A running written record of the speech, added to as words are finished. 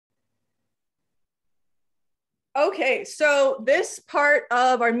Okay, so this part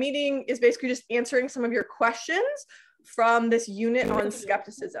of our meeting is basically just answering some of your questions from this unit on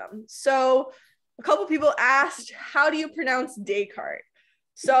skepticism. So a couple people asked, how do you pronounce Descartes?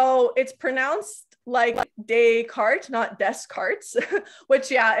 So it's pronounced like Descartes, not Descartes,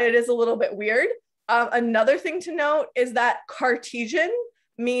 which, yeah, it is a little bit weird. Another thing to note is that Cartesian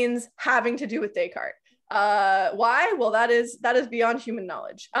means having to do with Descartes. Why? Well, that is beyond human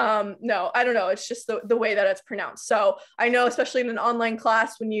knowledge. No, I don't know. It's just the way that it's pronounced. So I know, especially in an online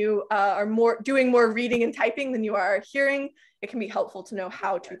class, when you are doing more reading and typing than you are hearing, it can be helpful to know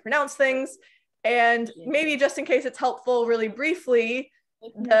how to pronounce things. And maybe just in case it's helpful, really briefly,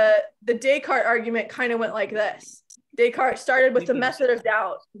 the Descartes argument kind of went like this. Descartes started with the method of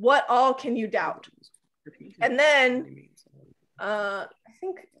doubt. What all can you doubt? And then I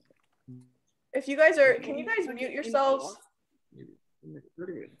think if you guys are, can you guys mute yourselves?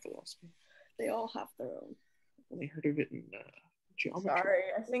 They all have their own. I heard of it in geometry. Sorry,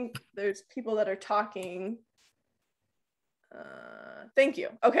 I think there's people that are talking. Thank you.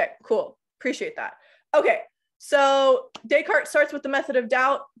 Okay, cool. Appreciate that. Okay, so Descartes starts with the method of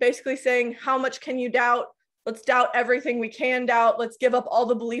doubt, basically saying, how much can you doubt? Let's doubt everything we can doubt. Let's give up all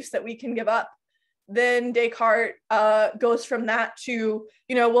the beliefs that we can give up. Then Descartes goes from that to,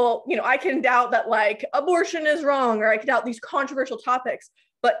 I can doubt that like abortion is wrong, or I can doubt these controversial topics,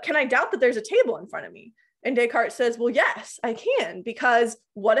 but can I doubt that there's a table in front of me? And Descartes says, well, yes, I can, because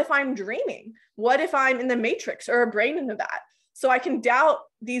what if I'm dreaming? What if I'm in the matrix or a brain into that? So I can doubt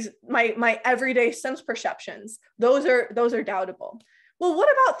these, my everyday sense perceptions. Those are doubtable. Well, what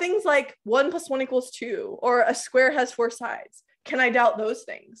about things like 1 + 1 = 2, or a square has 4 sides? Can I doubt those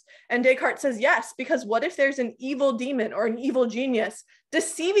things? And Descartes says yes, because what if there's an evil demon or an evil genius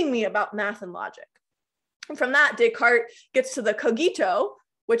deceiving me about math and logic? And from that, Descartes gets to the cogito,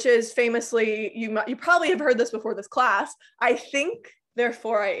 which is famously, you probably have heard this before this class, I think,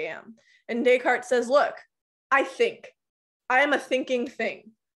 therefore I am. And Descartes says, look, I think. I am a thinking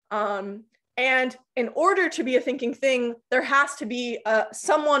thing. And in order to be a thinking thing, there has to be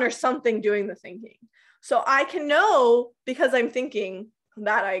someone or something doing the thinking. So I can know, because I'm thinking,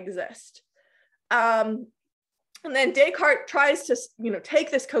 that I exist. And then Descartes tries to, take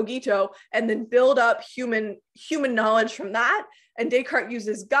this cogito and then build up human knowledge from that. And Descartes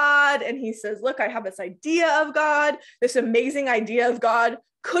uses God, and he says, look, I have this idea of God. This amazing idea of God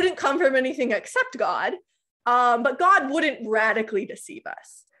couldn't come from anything except God. But God wouldn't radically deceive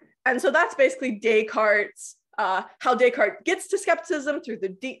us. And so that's basically Descartes' how Descartes gets to skepticism through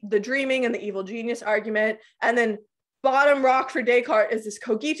the dreaming and the evil genius argument. And then bottom rock for Descartes is this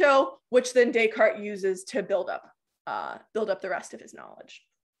cogito, which then Descartes uses to build up the rest of his knowledge.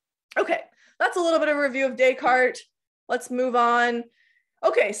 Okay, that's a little bit of a review of Descartes. Let's move on.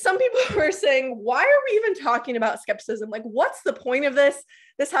 Okay, some people were saying, why are we even talking about skepticism? Like, what's the point of this?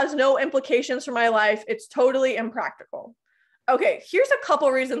 This has no implications for my life. It's totally impractical. Okay, here's a couple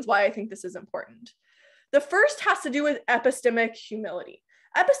reasons why I think this is important. The first has to do with epistemic humility.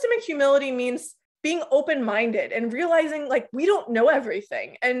 Epistemic humility means being open-minded and realizing like we don't know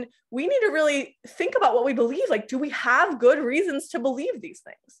everything, and we need to really think about what we believe. Like, do we have good reasons to believe these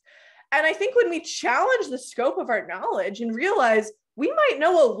things? And I think when we challenge the scope of our knowledge and realize we might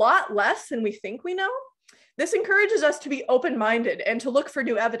know a lot less than we think we know, this encourages us to be open-minded and to look for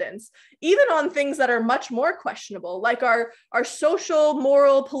new evidence, even on things that are much more questionable, like our social,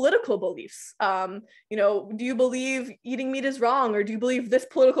 moral, political beliefs. Do you believe eating meat is wrong? Or do you believe this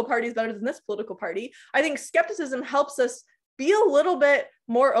political party is better than this political party? I think skepticism helps us be a little bit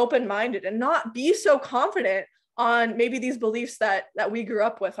more open-minded and not be so confident on maybe these beliefs that we grew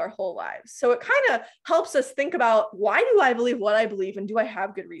up with our whole lives. So it kind of helps us think about, why do I believe what I believe, and do I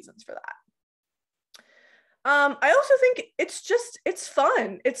have good reasons for that? I also think it's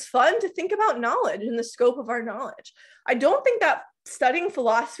fun. It's fun to think about knowledge and the scope of our knowledge. I don't think that studying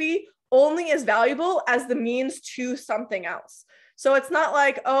philosophy only is valuable as the means to something else. So it's not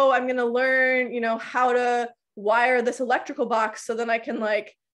like, oh, I'm going to learn, how to wire this electrical box so then I can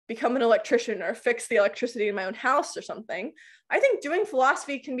like become an electrician or fix the electricity in my own house or something. I think doing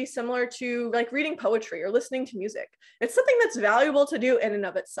philosophy can be similar to like reading poetry or listening to music. It's something that's valuable to do in and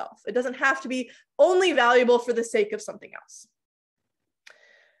of itself. It doesn't have to be only valuable for the sake of something else.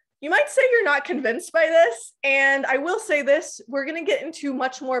 You might say you're not convinced by this, and I will say this, we're going to get into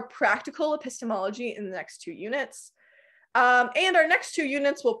much more practical epistemology in the next 2 units. And our next 2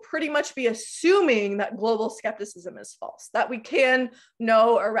 units will pretty much be assuming that global skepticism is false, that we can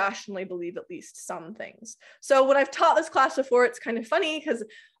know or rationally believe at least some things. So when I've taught this class before, it's kind of funny because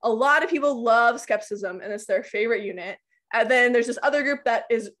a lot of people love skepticism and it's their favorite unit. And then there's this other group that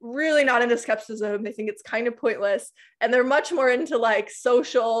is really not into skepticism. They think it's kind of pointless. And they're much more into like the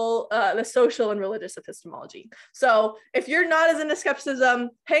social and religious epistemology. So if you're not as into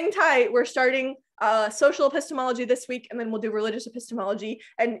skepticism, hang tight. We're starting social epistemology this week, and then we'll do religious epistemology.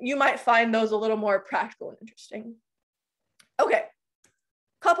 And you might find those a little more practical and interesting. Okay,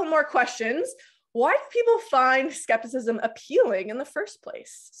 couple more questions. Why do people find skepticism appealing in the first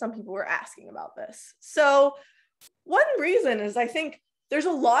place? Some people were asking about this. So one reason is I think there's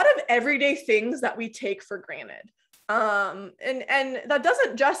a lot of everyday things that we take for granted. And that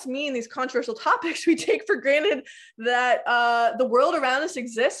doesn't just mean these controversial topics. We take for granted that the world around us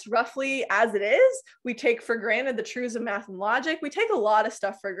exists roughly as it is. We take for granted the truths of math and logic. We take a lot of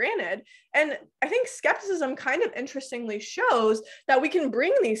stuff for granted. And I think skepticism kind of interestingly shows that we can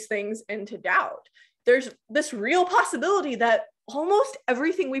bring these things into doubt. There's this real possibility that almost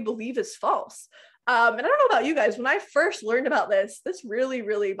everything we believe is false. And I don't know about you guys, when I first learned about this really,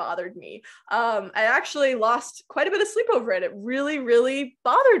 really bothered me. I actually lost quite a bit of sleep over it. It really, really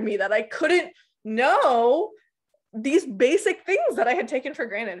bothered me that I couldn't know these basic things that I had taken for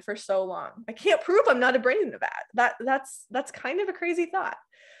granted for so long. I can't prove I'm not a brain vat. That's kind of a crazy thought.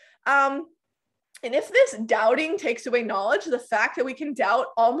 And if this doubting takes away knowledge, the fact that we can doubt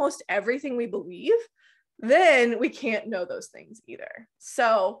almost everything we believe, then we can't know those things either.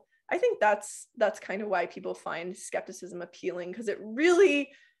 So I think that's kind of why people find skepticism appealing, because it really,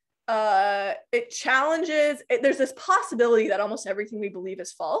 it challenges, there's this possibility that almost everything we believe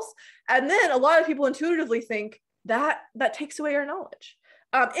is false. And then a lot of people intuitively think that takes away our knowledge.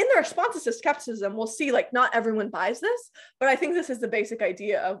 In the responses to skepticism, we'll see like not everyone buys this, but I think this is the basic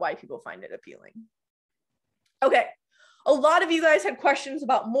idea of why people find it appealing. Okay. A lot of you guys had questions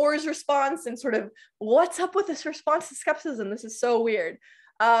about Moore's response and sort of what's up with this response to skepticism? This is so weird.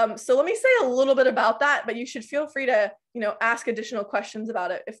 So let me say a little bit about that, but you should feel free to, ask additional questions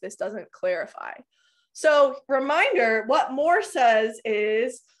about it if this doesn't clarify. So reminder, what Moore says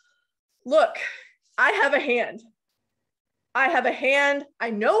is, look, I have a hand. I have a hand. I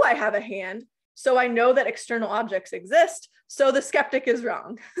know I have a hand. So I know that external objects exist. So the skeptic is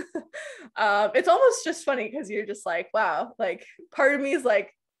wrong. It's almost just funny because you're just like, wow, like part of me is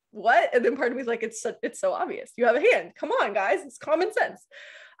like, what? And then part of me is like, it's so obvious. You have a hand. Come on, guys. It's common sense.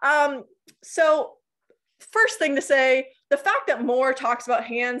 So first thing to say, the fact that Moore talks about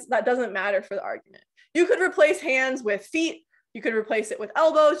hands, that doesn't matter for the argument. You could replace hands with feet. You could replace it with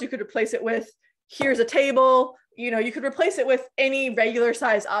elbows. You could replace it with, here's a table. You could replace it with any regular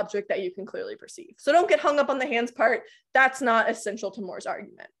size object that you can clearly perceive. So don't get hung up on the hands part. That's not essential to Moore's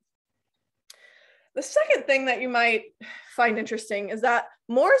argument. The second thing that you might find interesting is that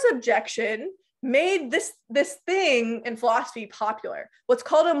Moore's objection made this thing in philosophy popular, what's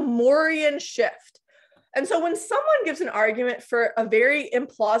called a Moorean shift. And so when someone gives an argument for a very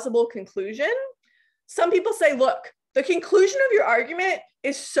implausible conclusion, some people say, look, the conclusion of your argument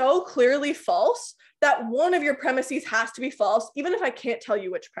is so clearly false that one of your premises has to be false, even if I can't tell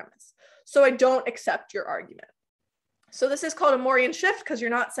you which premise. So I don't accept your argument. So this is called a Moorean shift because you're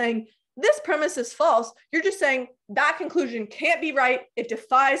not saying, this premise is false. You're just saying that conclusion can't be right. It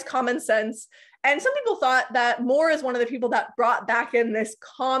defies common sense. And some people thought that Moore is one of the people that brought back in this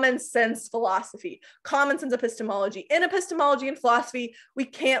common sense philosophy, common sense epistemology. In epistemology and philosophy, we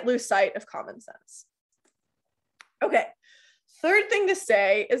can't lose sight of common sense. Okay, third thing to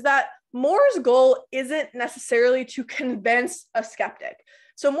say is that Moore's goal isn't necessarily to convince a skeptic.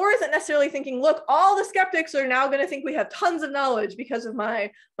 So Moore isn't necessarily thinking, look, all the skeptics are now going to think we have tons of knowledge because of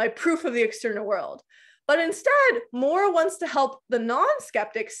my proof of the external world. But instead, Moore wants to help the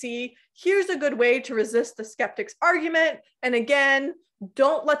non-skeptic see, here's a good way to resist the skeptic's argument. And again,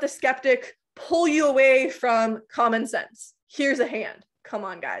 don't let the skeptic pull you away from common sense. Here's a hand. Come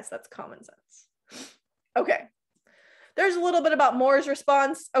on, guys, that's common sense. Okay, there's a little bit about Moore's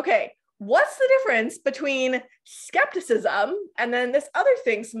response. Okay. What's the difference between skepticism and then this other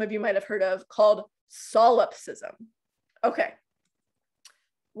thing some of you might have heard of called solipsism? Okay,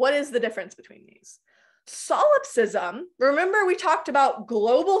 what is the difference between these? Solipsism, remember we talked about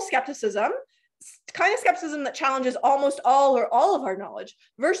global skepticism, kind of skepticism that challenges almost all or all of our knowledge,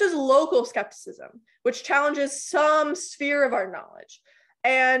 versus local skepticism, which challenges some sphere of our knowledge.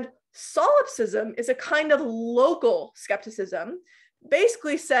 And solipsism is a kind of local skepticism,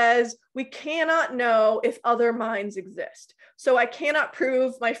 basically says we cannot know if other minds exist. So I cannot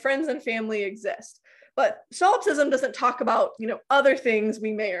prove my friends and family exist. But solipsism doesn't talk about, other things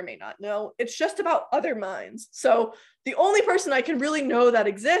we may or may not know. It's just about other minds. So the only person I can really know that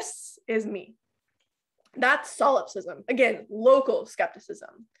exists is me. That's solipsism. Again, local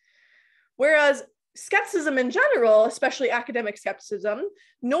skepticism. Whereas skepticism in general, especially academic skepticism,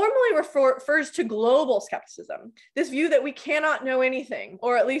 normally refers to global skepticism, this view that we cannot know anything,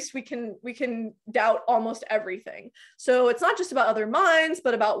 or at least we can doubt almost everything. So it's not just about other minds,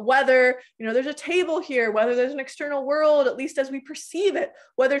 but about whether, there's a table here, whether there's an external world, at least as we perceive it,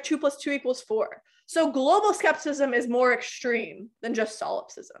 whether 2 + 2 = 4. So global skepticism is more extreme than just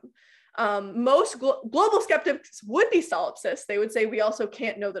solipsism. Most global skeptics would be solipsists. They would say we also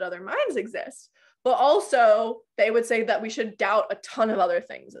can't know that other minds exist. But also, they would say that we should doubt a ton of other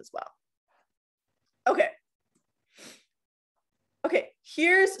things as well. Okay,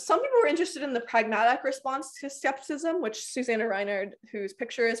 here's, some people were interested in the pragmatic response to skepticism, which Susanna Reinhard, whose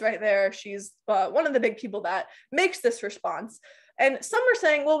picture is right there, she's one of the big people that makes this response. And some are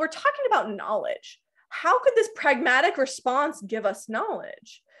saying, well, we're talking about knowledge. How could this pragmatic response give us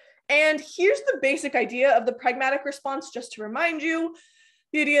knowledge? And here's the basic idea of the pragmatic response, just to remind you.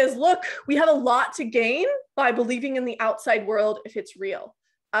 The idea is, look, we have a lot to gain by believing in the outside world if it's real.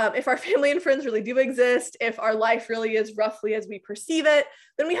 If our family and friends really do exist, if our life really is roughly as we perceive it,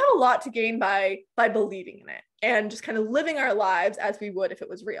 then we have a lot to gain by believing in it and just kind of living our lives as we would if it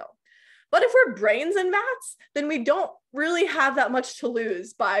was real. But if we're brains and vats, then we don't really have that much to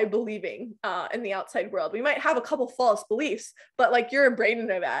lose by believing in the outside world. We might have a couple false beliefs, but like, you're a brain in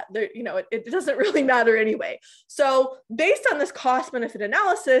a vat, it doesn't really matter anyway. So based on this cost-benefit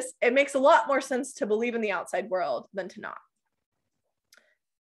analysis, it makes a lot more sense to believe in the outside world than to not.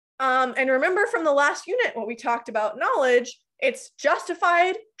 And remember from the last unit, when we talked about knowledge, it's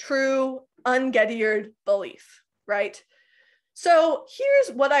justified, true, ungettered belief, right? So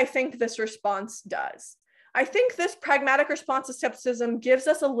here's what I think this response does. I think this pragmatic response to skepticism gives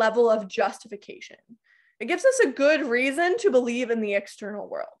us a level of justification. It gives us a good reason to believe in the external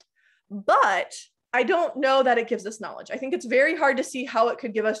world, but I don't know that it gives us knowledge. I think it's very hard to see how it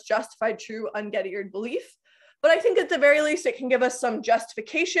could give us justified, true, ungettered belief, but I think at the very least, it can give us some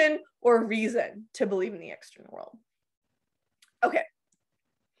justification or reason to believe in the external world. Okay.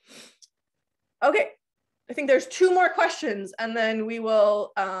 I think there's 2 more questions, and then we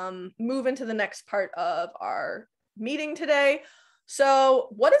will move into the next part of our meeting today. So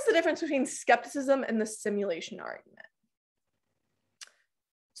what is the difference between skepticism and the simulation argument?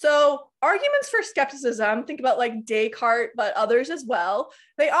 So arguments for skepticism, think about like Descartes, but others as well,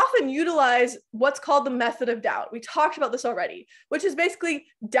 they often utilize what's called the method of doubt. We talked about this already, which is basically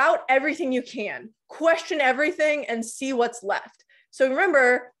doubt everything you can, question everything and see what's left. So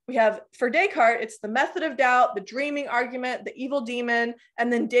remember, we have, for Descartes, it's the method of doubt, the dreaming argument, the evil demon,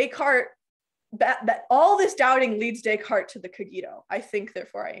 and then Descartes, that all this doubting leads Descartes to the cogito. I think,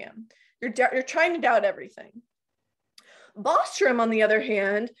 therefore I am. You're trying to doubt everything. Bostrom, on the other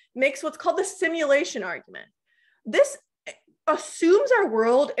hand, makes what's called the simulation argument. This assumes our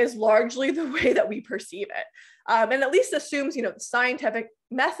world is largely the way that we perceive it. And at least assumes, the scientific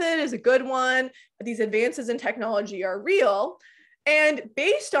method is a good one, but these advances in technology are real. And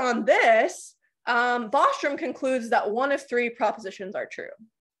based on this, Bostrom concludes that 1 of 3 propositions are true.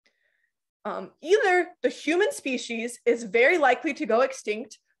 Either the human species is very likely to go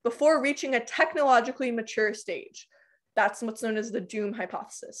extinct before reaching a technologically mature stage. That's what's known as the doom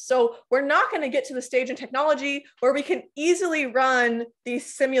hypothesis. So we're not going to get to the stage in technology where we can easily run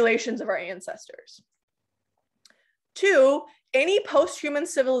these simulations of our ancestors. 2, any post-human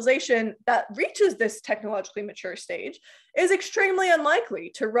civilization that reaches this technologically mature stage is extremely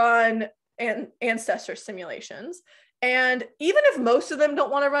unlikely to run ancestor simulations. And even if most of them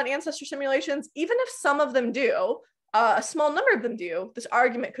don't want to run ancestor simulations, even if some of them do, a small number of them do, this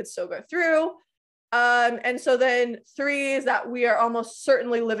argument could still go through. And so then 3 is that we are almost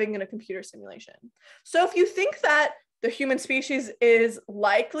certainly living in a computer simulation. So if you think that the human species is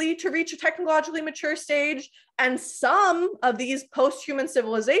likely to reach a technologically mature stage, and some of these post-human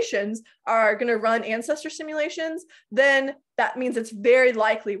civilizations are going to run ancestor simulations, then that means it's very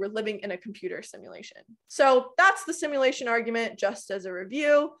likely we're living in a computer simulation. So that's the simulation argument, just as a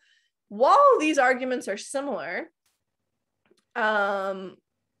review. While these arguments are similar, they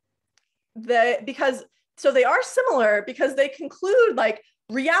are similar because they conclude like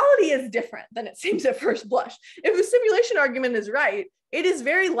reality is different than it seems at first blush. If the simulation argument is right, it is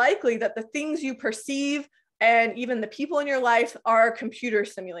very likely that the things you perceive and even the people in your life are computer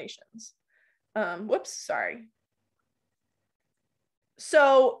simulations.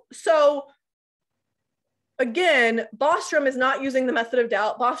 So again, Bostrom is not using the method of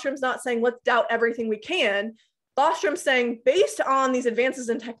doubt. Bostrom's not saying, let's doubt everything we can. Bostrom's saying, based on these advances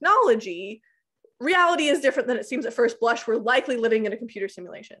in technology, reality is different than it seems at first blush. We're likely living in a computer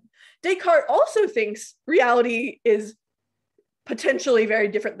simulation. Descartes also thinks reality is potentially very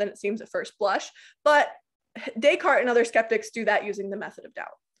different than it seems at first blush. But Descartes and other skeptics do that using the method of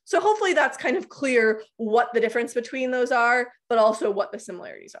doubt. So hopefully that's kind of clear what the difference between those are, but also what the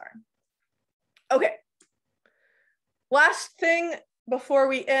similarities are. Okay. Last thing before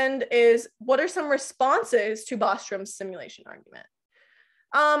we end is, what are some responses to Bostrom's simulation argument?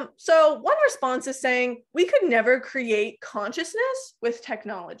 So one response is saying we could never create consciousness with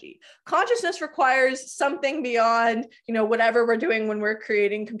technology. Consciousness requires something beyond, whatever we're doing when we're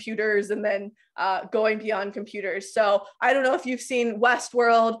creating computers and then going beyond computers. So I don't know if you've seen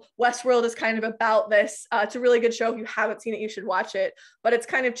Westworld. Westworld is kind of about this. It's a really good show. If you haven't seen it, you should watch it. But it's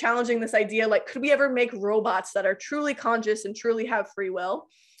kind of challenging this idea, like, could we ever make robots that are truly conscious and truly have free will?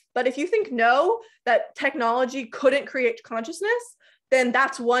 But if you think no, that technology couldn't create consciousness, then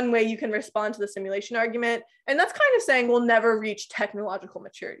that's one way you can respond to the simulation argument. And that's kind of saying we'll never reach technological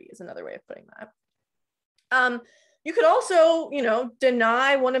maturity is another way of putting that. You could also,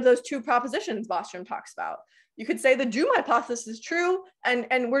 deny one of those two propositions Bostrom talks about. You could say the doom hypothesis is true,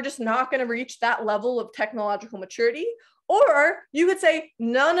 and we're just not going to reach that level of technological maturity. Or you could say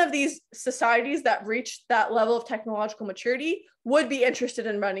none of these societies that reach that level of technological maturity would be interested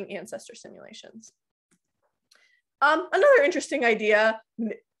in running ancestor simulations. Another interesting idea,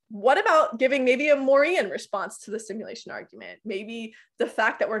 what about giving maybe a Morian response to the simulation argument? Maybe the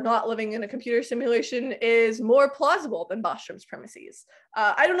fact that we're not living in a computer simulation is more plausible than Bostrom's premises.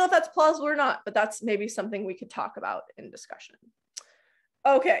 I don't know if that's plausible or not, but that's maybe something we could talk about in discussion.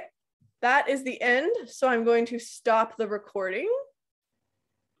 Okay, that is the end. So I'm going to stop the recording.